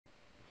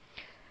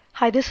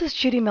Hi, this is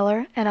Judy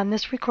Miller, and on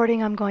this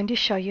recording I'm going to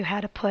show you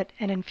how to put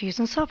an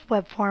Infusionsoft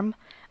web form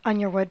on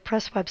your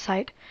WordPress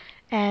website.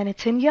 And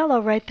it's in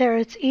yellow right there.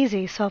 It's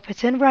easy, so if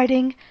it's in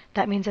writing,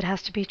 that means it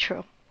has to be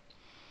true.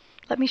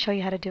 Let me show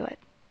you how to do it.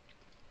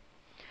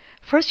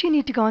 First, you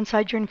need to go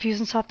inside your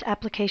Infusionsoft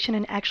application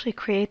and actually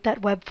create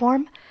that web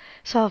form.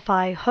 So if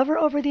I hover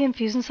over the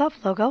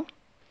Infusionsoft logo,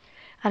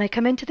 and I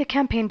come into the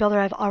campaign builder,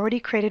 I've already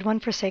created one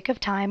for sake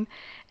of time,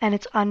 and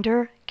it's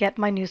under Get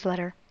My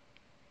Newsletter.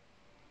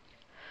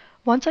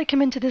 Once I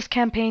come into this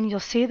campaign,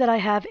 you'll see that I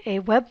have a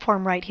web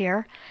form right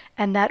here,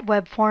 and that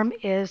web form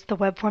is the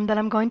web form that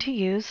I'm going to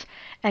use.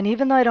 And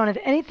even though I don't have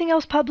anything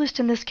else published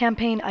in this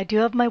campaign, I do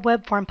have my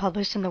web form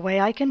published, and the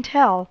way I can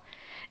tell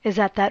is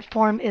that that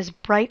form is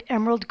bright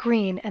emerald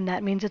green, and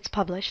that means it's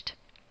published.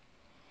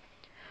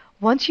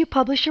 Once you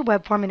publish your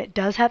web form, and it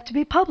does have to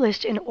be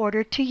published in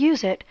order to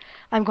use it,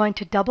 I'm going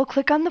to double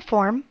click on the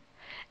form,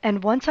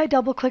 and once I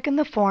double click in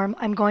the form,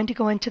 I'm going to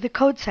go into the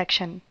code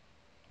section.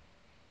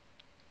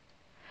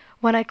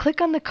 When I click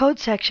on the code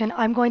section,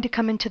 I'm going to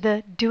come into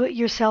the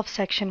do-it-yourself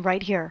section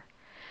right here.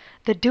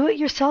 The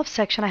do-it-yourself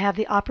section, I have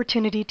the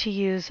opportunity to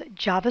use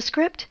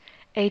JavaScript,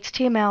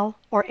 HTML,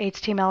 or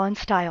HTML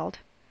unstyled.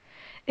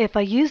 If I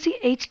use the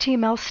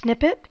HTML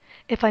snippet,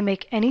 if I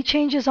make any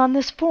changes on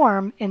this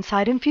form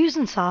inside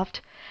Infusionsoft,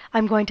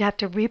 I'm going to have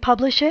to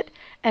republish it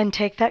and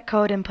take that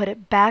code and put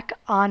it back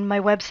on my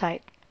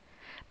website.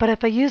 But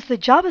if I use the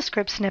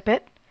JavaScript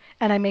snippet,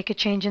 and I make a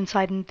change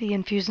inside the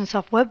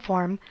Infusionsoft web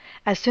form,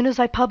 as soon as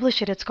I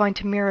publish it, it's going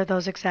to mirror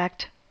those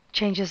exact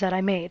changes that I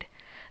made.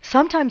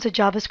 Sometimes a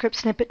JavaScript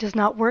snippet does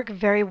not work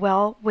very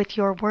well with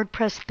your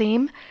WordPress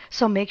theme,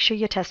 so make sure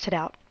you test it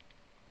out.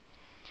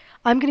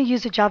 I'm going to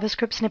use a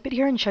JavaScript snippet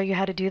here and show you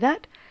how to do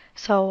that.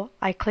 So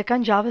I click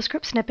on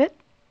JavaScript snippet,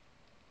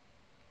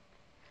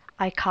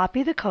 I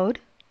copy the code,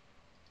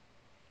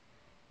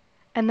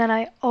 and then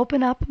I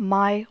open up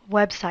my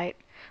website.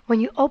 When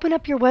you open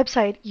up your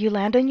website, you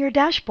land on your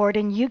dashboard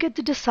and you get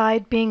to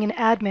decide, being an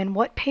admin,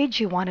 what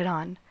page you want it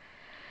on.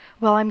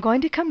 Well, I'm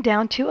going to come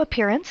down to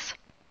Appearance,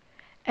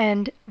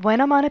 and when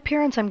I'm on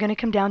Appearance, I'm going to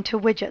come down to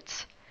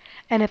Widgets.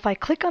 And if I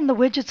click on the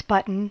Widgets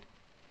button,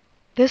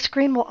 this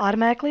screen will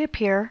automatically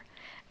appear,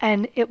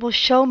 and it will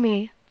show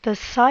me the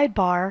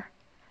sidebar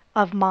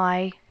of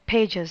my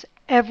pages.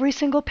 Every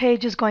single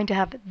page is going to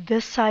have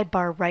this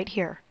sidebar right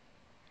here.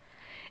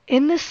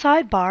 In this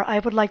sidebar, I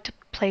would like to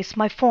place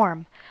my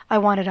form. I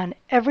want it on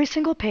every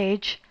single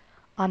page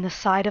on the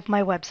side of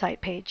my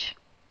website page.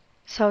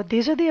 So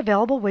these are the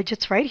available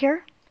widgets right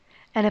here.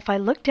 And if I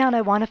look down, I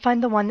want to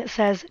find the one that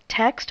says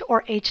text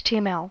or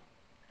HTML.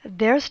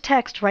 There's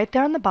text right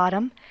there on the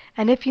bottom.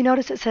 And if you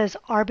notice, it says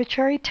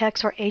arbitrary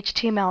text or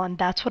HTML, and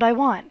that's what I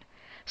want.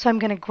 So I'm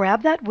going to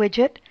grab that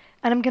widget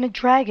and I'm going to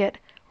drag it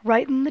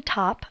right in the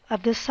top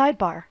of this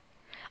sidebar.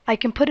 I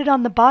can put it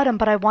on the bottom,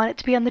 but I want it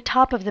to be on the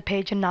top of the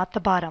page and not the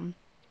bottom.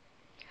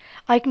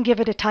 I can give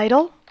it a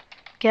title,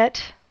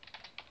 Get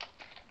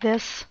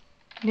This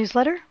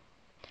Newsletter,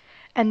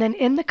 and then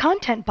in the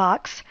content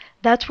box,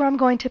 that's where I'm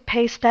going to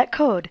paste that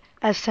code,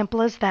 as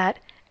simple as that,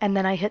 and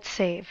then I hit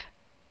save.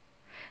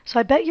 So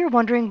I bet you're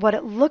wondering what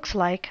it looks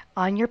like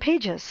on your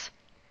pages.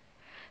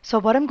 So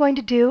what I'm going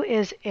to do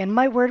is, in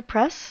my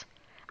WordPress,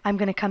 I'm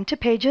going to come to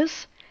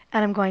Pages,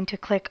 and I'm going to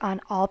click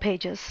on All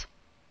Pages.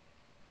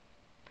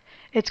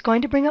 It's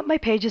going to bring up my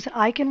pages, and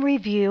I can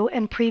review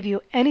and preview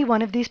any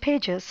one of these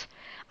pages.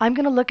 I'm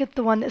going to look at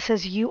the one that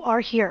says You Are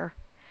Here,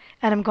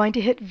 and I'm going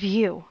to hit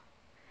View.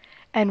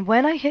 And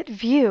when I hit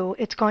View,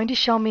 it's going to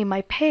show me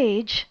my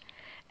page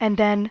and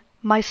then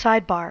my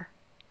sidebar.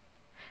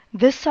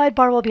 This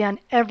sidebar will be on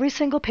every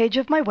single page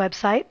of my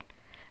website.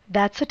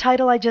 That's the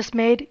title I just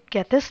made,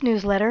 Get This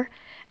Newsletter,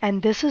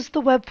 and this is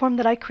the web form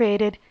that I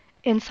created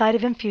inside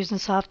of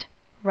Infusionsoft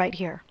right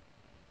here.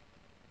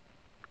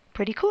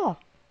 Pretty cool.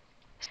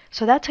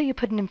 So that's how you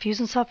put an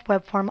Infusionsoft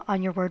web form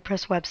on your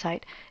WordPress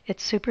website.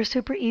 It's super,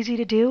 super easy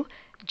to do.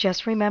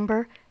 Just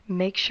remember,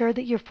 make sure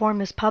that your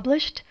form is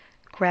published,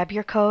 grab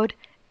your code,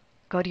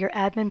 go to your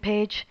admin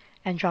page,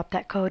 and drop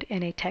that code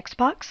in a text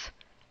box,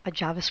 a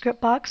JavaScript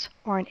box,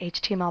 or an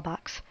HTML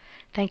box.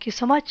 Thank you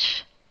so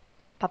much.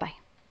 Bye-bye.